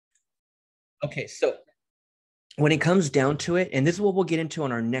Okay, so when it comes down to it, and this is what we'll get into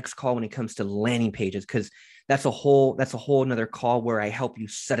on our next call when it comes to landing pages, because that's a whole another call where I help you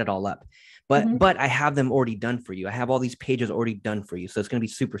set it all up. But I have them already done for you. I have all these pages already done for you. So it's going to be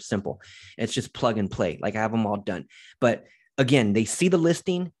super simple. It's just plug and play. Like I have them all done. But again, they see the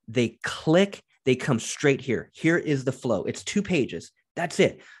listing, they click, they come straight here. Here is the flow. It's 2 pages. That's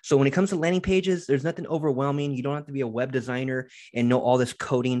it. So when it comes to landing pages, there's nothing overwhelming. You don't have to be a web designer and know all this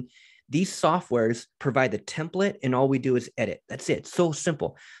coding. These softwares provide the template and all we do is edit. That's it. So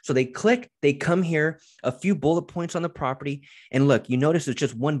simple. So they click, they come here, a few bullet points on the property. And look, you notice it's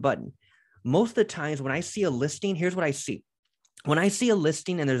just one button. Most of the times when I see a listing, here's what I see. When I see a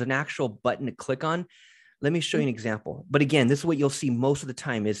listing and there's an actual button to click on, let me show you an example. But again, this is what you'll see most of the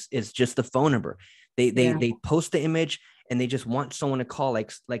time is just the phone number. They post the image and they just want someone to call,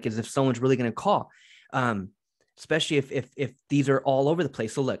 like as if someone's really going to call. Especially if these are all over the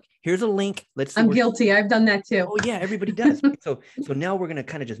place. So look, here's a link. Let's see. I'm guilty. I've done that too. Oh yeah, everybody does. So now we're gonna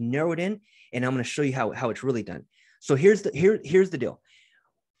kind of just narrow it in, and I'm gonna show you how it's really done. So here's the deal.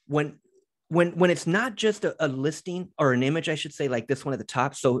 When it's not just a listing or an image, I should say, like this one at the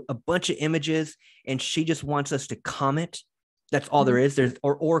top. So a bunch of images, and she just wants us to comment. That's all there is. There's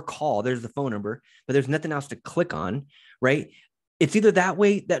or call. There's the phone number, but there's nothing else to click on, right? It's either that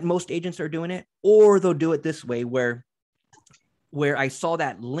way that most agents are doing it, or they'll do it this way where I saw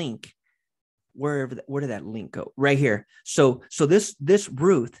that link. Where did that link go? Right here. So this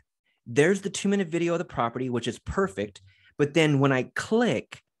Ruth, there's the 2-minute video of the property, which is perfect. But then when I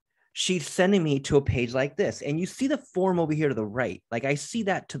click, she's sending me to a page like this. And you see the form over here to the right. Like I see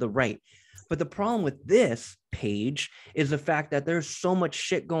that to the right. But the problem with this page is the fact that there's so much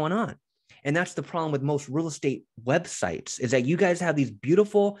shit going on. And that's the problem with most real estate websites is that you guys have these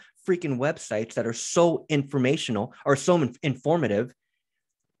beautiful freaking websites that are so informational or so informative,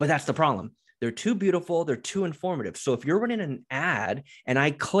 but that's the problem. They're too beautiful. They're too informative. So if you're running an ad and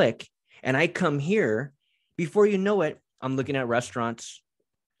I click and I come here, before you know it, I'm looking at restaurants.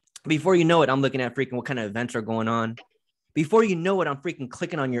 Before you know it, I'm looking at freaking what kind of events are going on. Before you know it, I'm freaking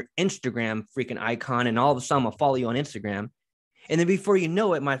clicking on your Instagram freaking icon. And all of a sudden I'll follow you on Instagram. And then before you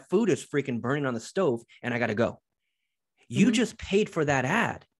know it, my food is freaking burning on the stove and I got to go. You just paid for that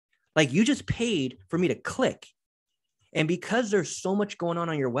ad. Like you just paid for me to click. And because there's so much going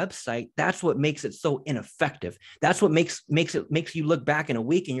on your website, that's what makes it so ineffective. That's what makes you look back in a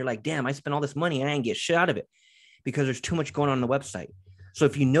week and you're like, damn, I spent all this money and I didn't get shit out of it because there's too much going on the website. So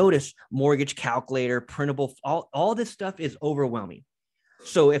if you notice, mortgage calculator, printable, all this stuff is overwhelming.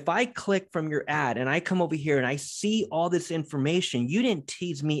 So if I click from your ad and I come over here and I see all this information, you didn't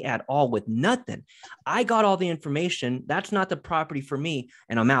tease me at all with nothing. I got all the information. That's not the property for me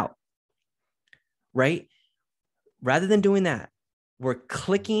and I'm out. Right? Rather than doing that, we're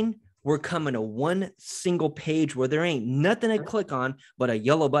clicking, we're coming to one single page where there ain't nothing to click on but a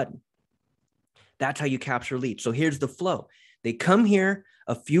yellow button. That's how you capture leads. So here's the flow. They come here,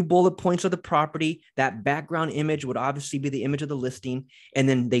 a few bullet points of the property. That background image would obviously be the image of the listing. And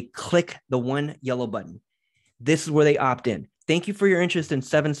then they click the one yellow button. This is where they opt in. Thank you for your interest in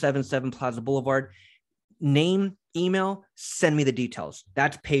 777 Plaza Boulevard. Name, email, send me the details.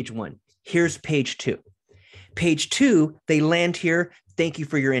 That's page 1. Here's page 2. Page 2, they land here. Thank you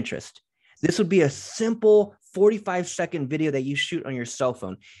for your interest. This would be a simple 45-second video that you shoot on your cell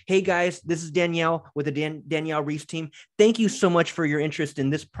phone. Hey guys, this is Danielle with the Danielle Reese team. Thank you so much for your interest in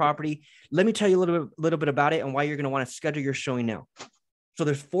this property. Let me tell you a little bit about it and why you're going to want to schedule your showing now. So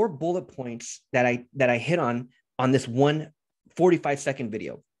there's 4 bullet points that I hit on this one 45-second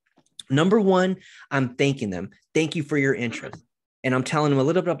video. Number 1, I'm thanking them. Thank you for your interest. And I'm telling them a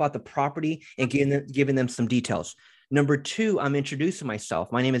little bit about the property and giving them some details. Number 2, I'm introducing myself.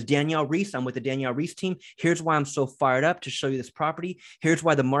 My name is Danielle Reese. I'm with the Danielle Reese team. Here's why I'm so fired up to show you this property. Here's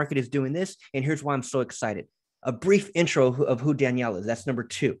why the market is doing this. And here's why I'm so excited. A brief intro of who Danielle is. That's number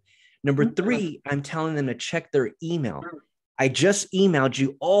 2. Number 3, I'm telling them to check their email. I just emailed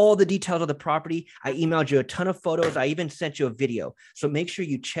you all the details of the property. I emailed you a ton of photos. I even sent you a video. So make sure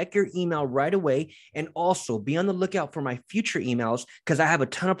you check your email right away. And also be on the lookout for my future emails because I have a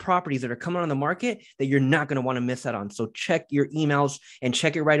ton of properties that are coming on the market that you're not going to want to miss out on. So check your emails and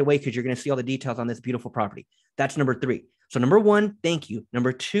check it right away because you're going to see all the details on this beautiful property. That's number 3. So number 1, thank you.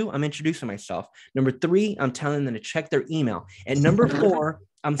 Number 2, I'm introducing myself. Number 3, I'm telling them to check their email. And number 4,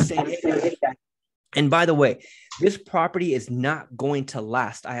 I'm saying, and by the way, this property is not going to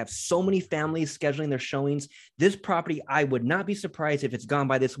last. I have so many families scheduling their showings. This property, I would not be surprised if it's gone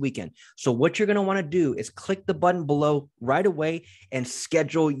by this weekend. So what you're going to want to do is click the button below right away and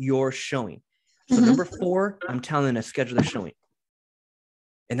schedule your showing. So number 4, I'm telling them to schedule the showing.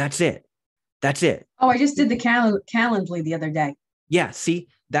 And that's it. That's it. Oh, I just did the Calendly the other day. Yeah, see,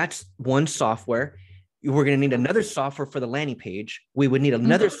 that's one software. We're going to need another software for the landing page. We would need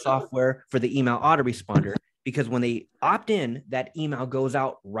another software for the email autoresponder, because when they opt in, that email goes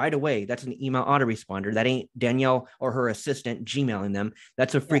out right away. That's an email autoresponder. That ain't Danielle or her assistant Gmailing them.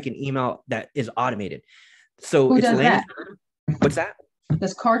 That's a freaking email that is automated. So who does that? What's that?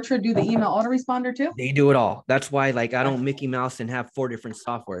 Does Kartra do the email autoresponder too? They do it all. That's why, like, I don't Mickey Mouse and have 4 different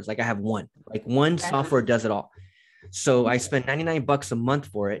softwares. Like, I have one. Like, one software does it all. So I spend $99 a month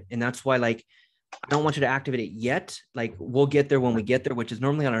for it, and that's why, like, I don't want you to activate it yet. Like, we'll get there when we get there, which is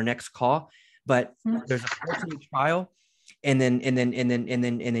normally on our next call. But there's a 14-day trial, and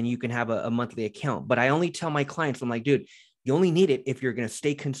then you can have a monthly account. But I only tell my clients, I'm like, dude, you only need it if you're going to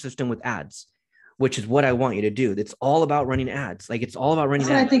stay consistent with ads, which is what I want you to do. It's all about running ads. Like, it's all about running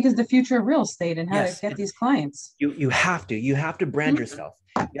That's what ads. I think is the future of real estate and how to get these clients. You have to brand yourself.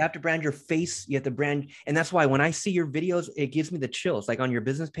 You have to brand your face. You have to brand. And that's why when I see your videos, it gives me the chills. Like, on your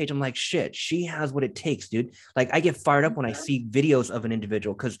business page, I'm like, shit, she has what it takes, dude. Like, I get fired up when I see videos of an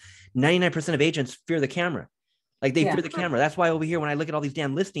individual, because 99% of agents fear the camera. Like, they fear the camera. That's why over here, when I look at all these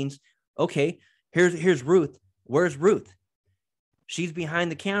damn listings, okay, here's Ruth. Where's Ruth? She's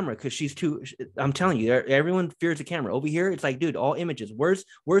behind the camera because she's too, I'm telling you, everyone fears the camera. Over here, it's like, dude, all images. Where's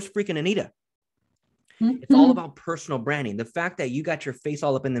freaking Anita? It's all about personal branding. The fact that you got your face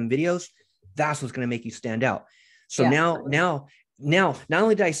all up in them videos, that's what's going to make you stand out. So now, not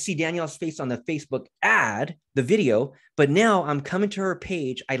only did I see Danielle's face on the Facebook ad, the video, but now I'm coming to her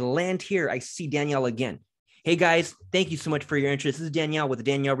page. I land here. I see Danielle again. Hey guys, thank you so much for your interest. This is Danielle with the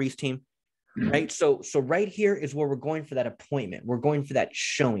Danielle Reese team. Right. So right here is where we're going for that appointment. We're going for that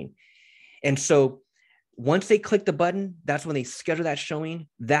showing. And so once they click the button, that's when they schedule that showing.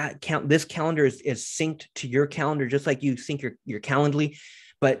 This calendar is synced to your calendar, just like you sync your Calendly.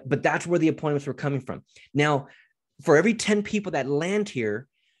 But that's where the appointments were coming from. Now, for every 10 people that land here,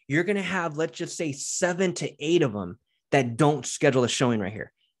 you're going to have, let's just say, 7 to 8 of them that don't schedule a showing right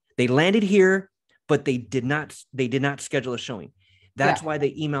here. They landed here, but they did not schedule a showing. That's why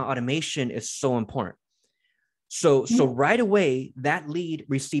the email automation is so important. So right away, that lead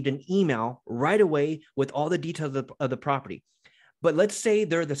received an email right away with all the details of the property. But let's say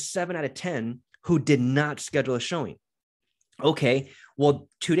they're the 7 out of 10 who did not schedule a showing. Okay, well,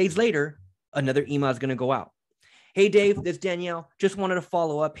 2 days later, another email is going to go out. Hey, Dave, this is Danielle. Just wanted to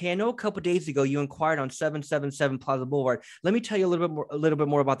follow up. Hey, I know a couple of days ago you inquired on 777 Plaza Boulevard. Let me tell you a little bit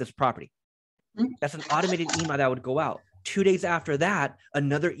more about this property. That's an automated email that would go out. 2 days after that,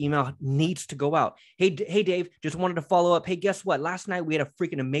 another email needs to go out. Hey, Dave, just wanted to follow up. Hey, guess what? Last night we had a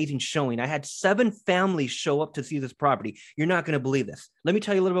freaking amazing showing. I had 7 families show up to see this property. You're not going to believe this. Let me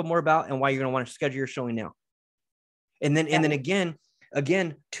tell you a little bit more about and why you're going to want to schedule your showing now. And then again,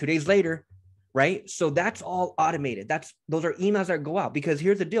 2 days later, right? So that's all automated. Those are emails that go out, because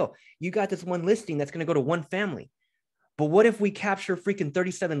here's the deal. You got this one listing that's going to go to one family. But what if we capture freaking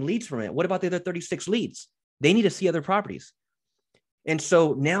 37 leads from it? What about the other 36 leads? They need to see other properties. And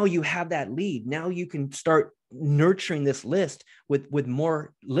so now you have that lead. Now you can start nurturing this list with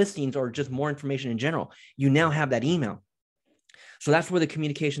more listings or just more information in general. You now have that email. So that's where the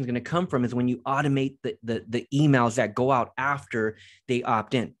communication is going to come from, is when you automate the emails that go out after they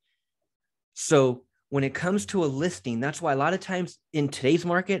opt in. So when it comes to a listing, that's why a lot of times in today's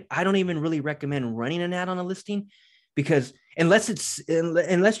market, I don't even really recommend running an ad on a listing, because unless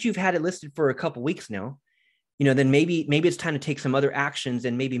you've had it listed for a couple of weeks now, then maybe it's time to take some other actions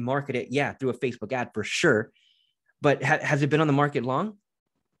and maybe market it, through a Facebook ad for sure. But has it been on the market long?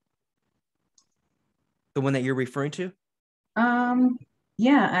 The one that you're referring to?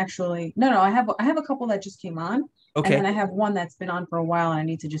 Yeah, actually. No, I have a couple that just came on. Okay. And then I have one that's been on for a while, and I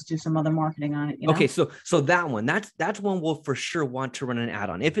need to just do some other marketing on it. Okay, so that one, that's one we'll for sure want to run an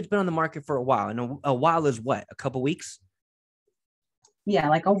ad on if it's been on the market for a while. And a while is what, a couple weeks? Yeah,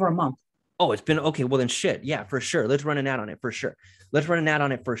 like over a month. Oh, it's been okay. Well, then shit. Yeah, for sure. Let's run an ad on it for sure. But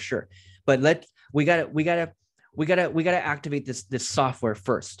we gotta activate this software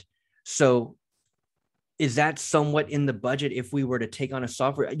first. So is that somewhat in the budget if we were to take on a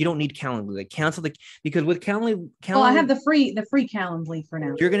software? You don't need Calendly. Like, because with Calendly, well, I have the free Calendly for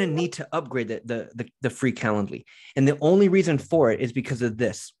now. You're gonna need to upgrade the free Calendly, and the only reason for it is because of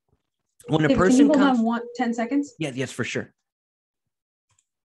this. When a person can you hold on 10 seconds? Yes, for sure.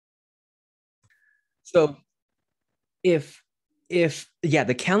 So if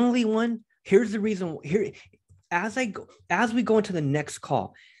the Calendly one, here's the reason here, as we go into the next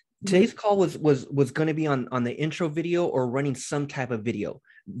call, today's call was going to be on the intro video or running some type of video.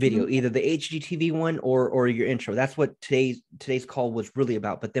 video, either the HGTV one or your intro. That's what today's call was really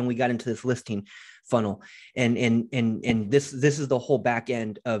about. But then we got into this listing funnel, and this is the whole back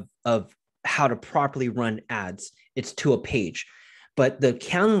end of how to properly run ads. It's to a page. But the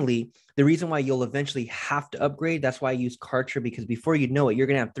Calendly, the reason why you'll eventually have to upgrade, that's why I use Kartra, because before you know it, you're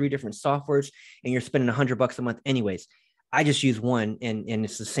going to have 3 different softwares and you're spending $100 a month anyways. I just use one and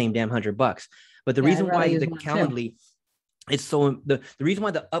it's the same damn $100. But the reason why the Calendly, it's so the reason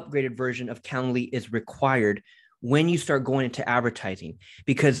why the upgraded version of Calendly is required when you start going into advertising,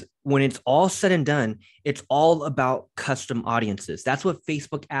 because when it's all said and done, it's all about custom audiences. That's what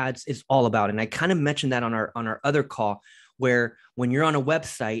Facebook ads is all about. And I kind of mentioned that on our other call, where when you're on a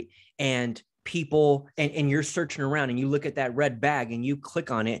website and people and you're searching around and you look at that red bag and you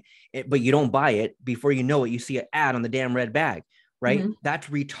click on it, but you don't buy it, before you know it, you see an ad on the damn red bag, right? That's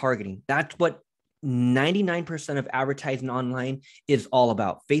retargeting. That's what 99% of advertising online is all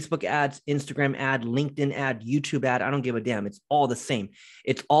about. Facebook ads, Instagram ad, LinkedIn ad, YouTube ad. I don't give a damn. It's all the same.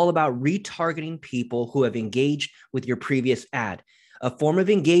 It's all about retargeting people who have engaged with your previous ad. A form of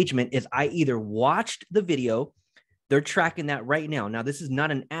engagement is I either watched the video. They're tracking that right now. Now, this is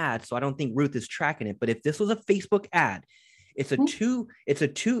not an ad, so I don't think Ruth is tracking it. But if this was a Facebook ad, it's a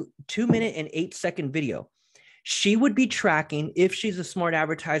 2 minute and 8 second video. She would be tracking, if she's a smart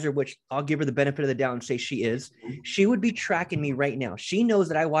advertiser, which I'll give her the benefit of the doubt and say she is, she would be tracking me right now. She knows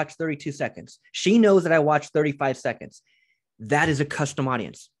that I watched 32 seconds. She knows that I watched 35 seconds. That is a custom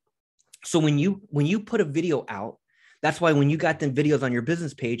audience. So when you put a video out, that's why when you got them videos on your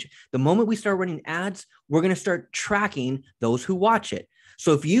business page, the moment we start running ads, we're going to start tracking those who watch it.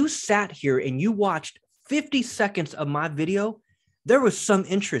 So if you sat here and you watched 50 seconds of my video, there was some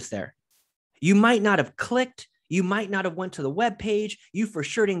interest there. You might not have clicked. You might not have went to the web page. You for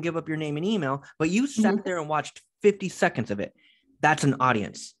sure didn't give up your name and email, but you sat there and watched 50 seconds of it. That's an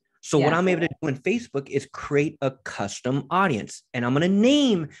audience. So what I'm able to do in Facebook is create a custom audience, and I'm going to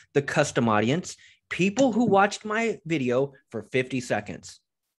name the custom audience people who watched my video for 50 seconds.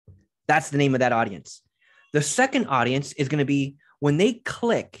 That's the name of that audience. The second audience is going to be when they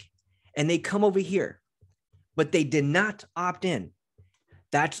click and they come over here, but they did not opt in.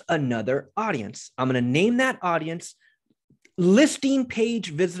 That's another audience. I'm going to name that audience listing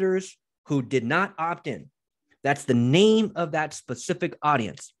page visitors who did not opt in. That's the name of that specific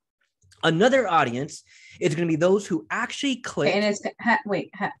audience. Another audience is going to be those who actually click. And it's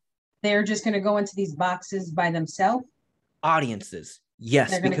they're just going to go into these boxes by themselves? Audiences.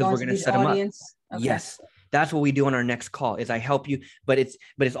 Yes, because we're going to set them up. Okay. Yes. That's what we do on our next call is I help you, but it's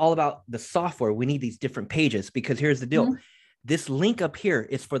all about the software. We need these different pages because here's the deal. This link up here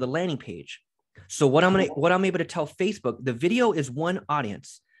is for the landing page. So what I'm able to tell Facebook, the video is one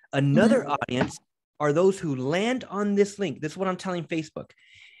audience. Another audience are those who land on this link. This is what I'm telling Facebook.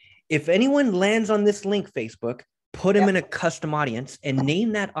 If anyone lands on this link, Facebook, put them in a custom audience and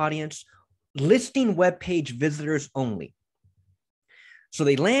name that audience listing web page visitors only. So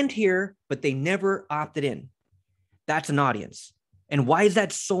they land here, but they never opted in. That's an audience. And why is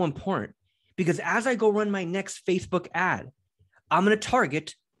that so important? Because as I go run my next Facebook ad, I'm going to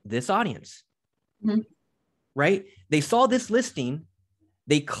target this audience, right? They saw this listing,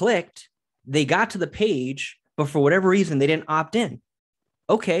 they clicked, they got to the page, but for whatever reason, they didn't opt in.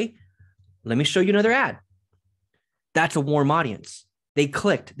 Okay, let me show you another ad. That's a warm audience. They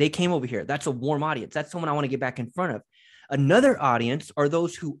clicked, they came over here. That's a warm audience. That's someone I want to get back in front of. Another audience are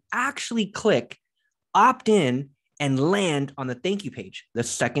those who actually click, opt in, and land on the thank you page, the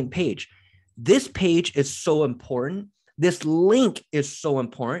second page. This page is so important. This link is so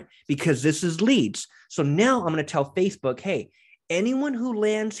important because this is leads. So now I'm going to tell Facebook, hey, anyone who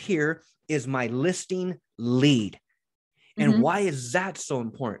lands here is my listing lead. And why is that so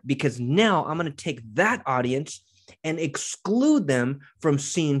important? Because now I'm going to take that audience and exclude them from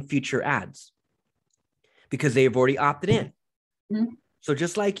seeing future ads because they've already opted in. So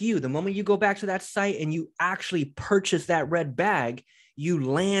just like you, the moment you go back to that site and you actually purchase that red bag, you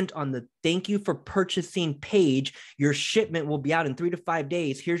land on the thank you for purchasing page. Your shipment will be out in 3 to 5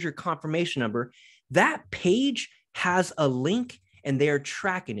 days. Here's your confirmation number. That page has a link and they are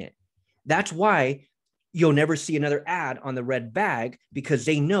tracking it. That's why you'll never see another ad on the red bag because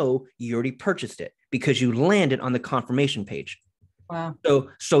they know you already purchased it because you landed on the confirmation page. Wow.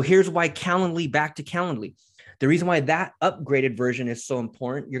 So here's why Calendly, back to Calendly. The reason why that upgraded version is so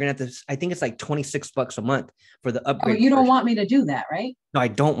important, you're going to have to, I think it's like $26 a month for the upgrade. Oh, you don't version. want me to do that, right? No, I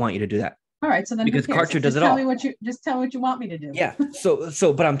don't want you to do that. All right. So then because Kartra does it Tell all. me just tell me what you want me to do. Yeah.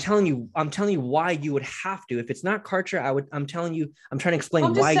 But I'm telling you why you would have to. If it's not Kartra, I'm telling you, I'm trying to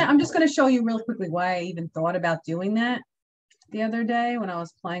explain why. I'm just going to show you really quickly why I even thought about doing that. the other day when I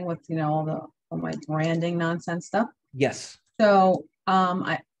was playing with, all my branding nonsense stuff. Yes. So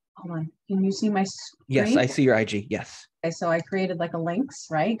hold on. Can you see my screen? Yes, I see your IG. Yes. Okay, so I created like a links,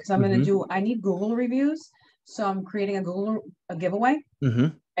 right? Because I need Google reviews. So I'm creating a giveaway.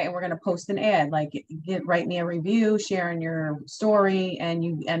 And we're going to post an ad, like write me a review, sharing your story, and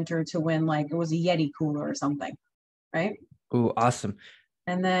you enter to win, like it was a Yeti cooler or something, right? Oh, awesome.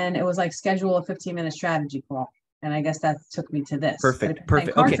 And then it was like schedule a 15-minute strategy call. And I guess that took me to this. Perfect.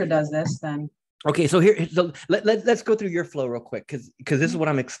 Kartra does this, then. Okay, so let's go through your flow real quick because this is what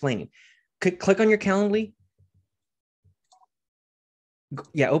I'm explaining. Click on your Calendly.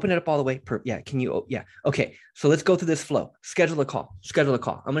 Yeah, open it up all the way. Yeah, can you? Yeah. Okay, so let's go through this flow. Schedule a call.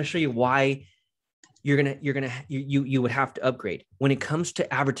 I'm going to show you why you would have to upgrade when it comes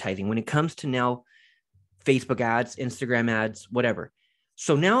to advertising. When it comes to now Facebook ads, Instagram ads, whatever.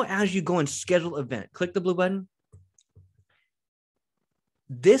 So now, as you go and schedule event, click the blue button.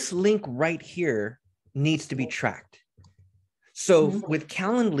 This link right here needs to be tracked. So with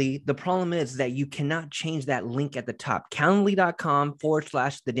Calendly, the problem is that you cannot change that link at the top.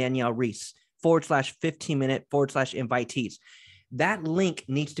 Calendly.com/the Danielle Reese /15-minute /invitees. That link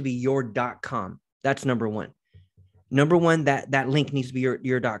needs to be your .com. That's number one. That link needs to be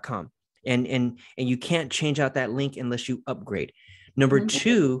your .com. And you can't change out that link unless you upgrade. Number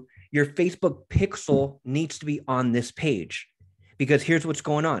two, your Facebook pixel needs to be on this page because here's what's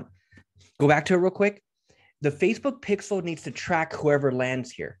going on. Go back to it real quick. The Facebook pixel needs to track whoever lands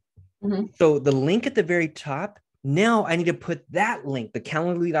here. So the link at the very top, now I need to put that link, the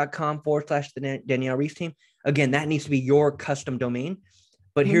calendly.com /the Danielle Reese team. Again, that needs to be your custom domain.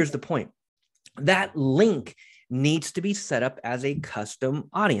 But here's the point. That link needs to be set up as a custom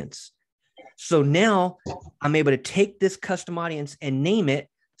audience. So now I'm able to take this custom audience and name it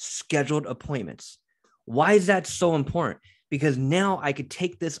scheduled appointments. Why is that so important? Because now I could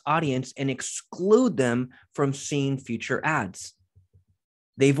take this audience and exclude them from seeing future ads.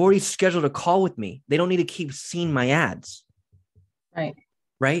 They've already scheduled a call with me. They don't need to keep seeing my ads.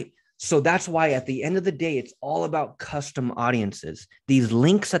 Right. So that's why at the end of the day, it's all about custom audiences. These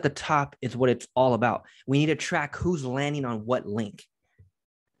links at the top is what it's all about. We need to track who's landing on what link.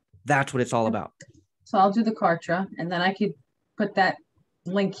 That's what it's all about. So I'll do the Kartra, and then I could put that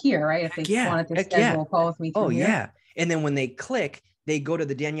link here, right? If they wanted to schedule a call with me. Yeah. And then when they click, they go to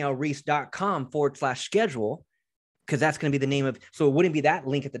the DanielleReese.com /schedule, because that's going to be the name of, so it wouldn't be that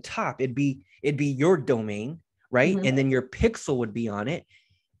link at the top. It'd be your domain, right? And then your pixel would be on it.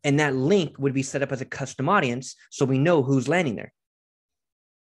 And that link would be set up as a custom audience. So we know who's landing there.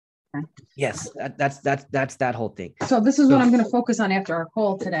 Yes, that's that whole thing. So this is what I'm going to focus on after our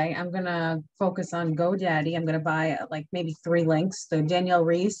call today. I'm going to focus on GoDaddy. I'm going to buy like maybe 3 links, the Danielle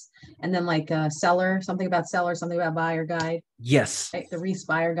Reese, and then like a seller, something about buyer guide. Yes. Right? The Reese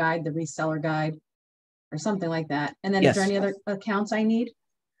buyer guide, the Reese seller guide, or something like that. And then is there any other accounts I need?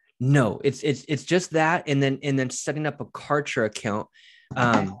 No, it's just that, and then setting up a Kartra account.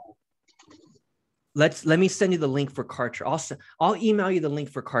 Let me send you the link for Kartra. I'll email you the link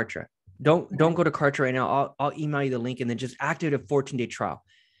for Kartra. Don't go to Kartra right now. I'll email you the link and then just activate a 14-day trial.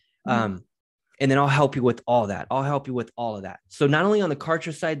 And then I'll help you with all that. I'll help you with all of that. So not only on the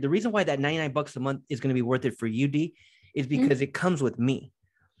Kartra side, the reason why that $99 a month is going to be worth it for you, D, is because it comes with me.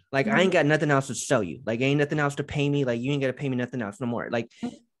 Like I ain't got nothing else to sell you. Like ain't nothing else to pay me. Like you ain't got to pay me nothing else no more. Like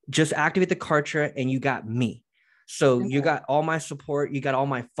just activate the Kartra and you got me. So you got all my support. You got all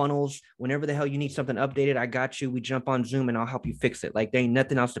my funnels. Whenever the hell you need something updated, I got you. We jump on Zoom and I'll help you fix it. Like there ain't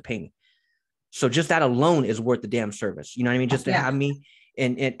nothing else to pay me. So just that alone is worth the damn service. You know what I mean? Just to have me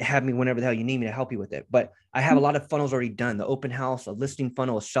and have me whenever the hell you need me to help you with it. But I have a lot of funnels already done. The open house, a listing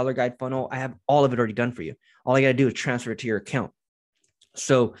funnel, a seller guide funnel. I have all of it already done for you. All I got to do is transfer it to your account.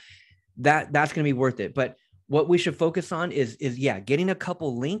 So that's going to be worth it. But what we should focus on is getting a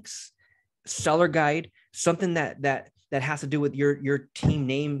couple links, seller guide, something that has to do with your team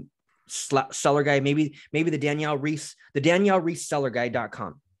name, seller guide, maybe the Danielle Reese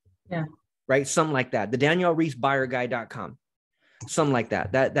sellerguide.com. Yeah. Right. Something like that. The Danielle Reese buyerguide.com. Something like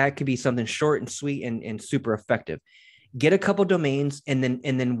that. That could be something short and sweet and super effective. Get a couple domains and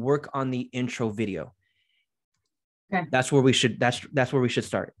then work on the intro video. Okay. That's where we should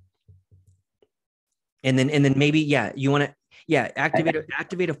start. And then maybe, you want to, activate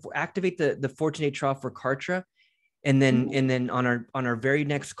the 14-day trial for Kartra. And then on our very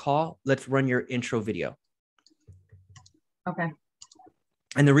next call, let's run your intro video. Okay.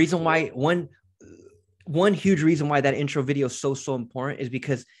 And the reason why one huge reason why that intro video is so important is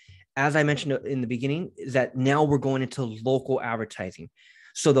because, as I mentioned in the beginning, is that now we're going into local advertising.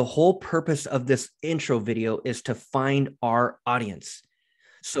 So the whole purpose of this intro video is to find our audience.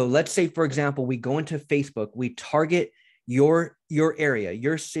 So let's say, for example, we go into Facebook, we target your area,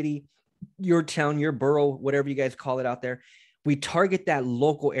 your city, your town, your borough, whatever you guys call it out there. We target that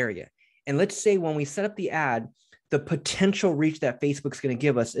local area. And let's say when we set up the ad, the potential reach that Facebook's going to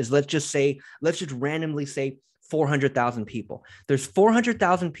give us is, let's just randomly say 400,000 people. There's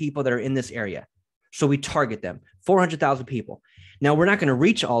 400,000 people that are in this area. So we target them, 400,000 people. Now we're not going to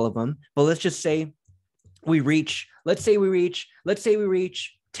reach all of them, but let's just say let's say we reach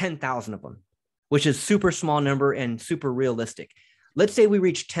 10,000 of them, which is super small number and super realistic. Let's say we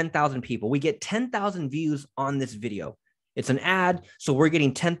reach 10,000 people. We get 10,000 views on this video. It's an ad, so we're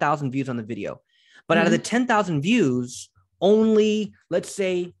getting 10,000 views on the video. But out of the 10,000 views, only, let's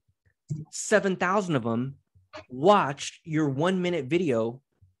say 7,000 of them watched your 1 minute video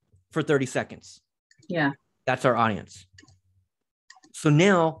for 30 seconds. Yeah. That's our audience. So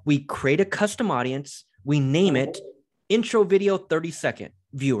now we create a custom audience. We name it intro video 30-second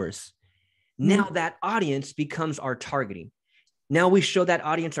viewers. Now that audience becomes our targeting. Now we show that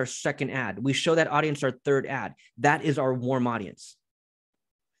audience our second ad. We show that audience our third ad. That is our warm audience.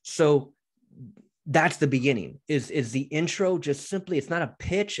 So that's the beginning, is the intro. Just simply, it's not a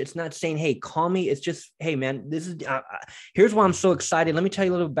pitch. It's not saying, hey, call me. It's just, hey, man, this is, here's why I'm so excited. Let me tell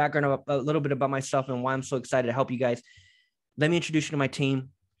you a little background, a little bit about myself and why I'm so excited to help you guys. Let me introduce you to my team.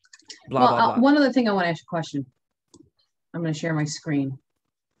 Blah, blah, blah. One other thing I want to ask you a question. I'm going to share my screen.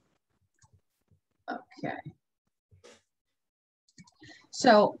 Okay.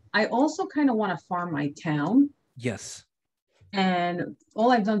 So I also kind of want to farm my town. Yes. And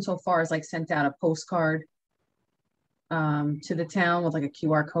all I've done so far is like sent out a postcard to the town with like a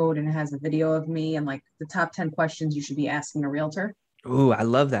QR code, and it has a video of me and like the top 10 questions you should be asking a realtor. Ooh, I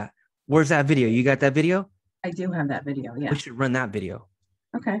love that. Where's that video? You got that video? I do have that video. Yeah. We should run that video.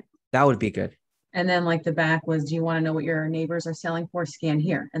 Okay. That would be good. And then like the back was, do you want to know what your neighbors are selling for? Scan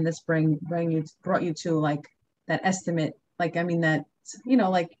here. And this brought you to like that estimate. Like, I mean, that, you know,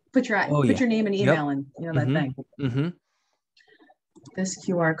 like put your name and email in, you know, that thing. Mm-hmm. This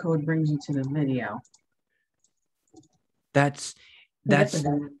QR code brings you to the video. That's that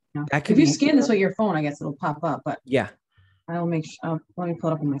if you scan this with your phone, I guess it'll pop up, but yeah, I'll make sure, let me pull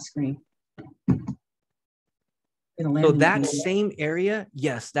it up on my screen. So that same area,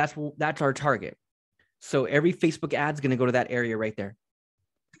 yes, that's our target. So every Facebook ad is going to go to that area right there.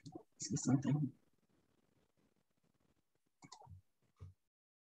 See something.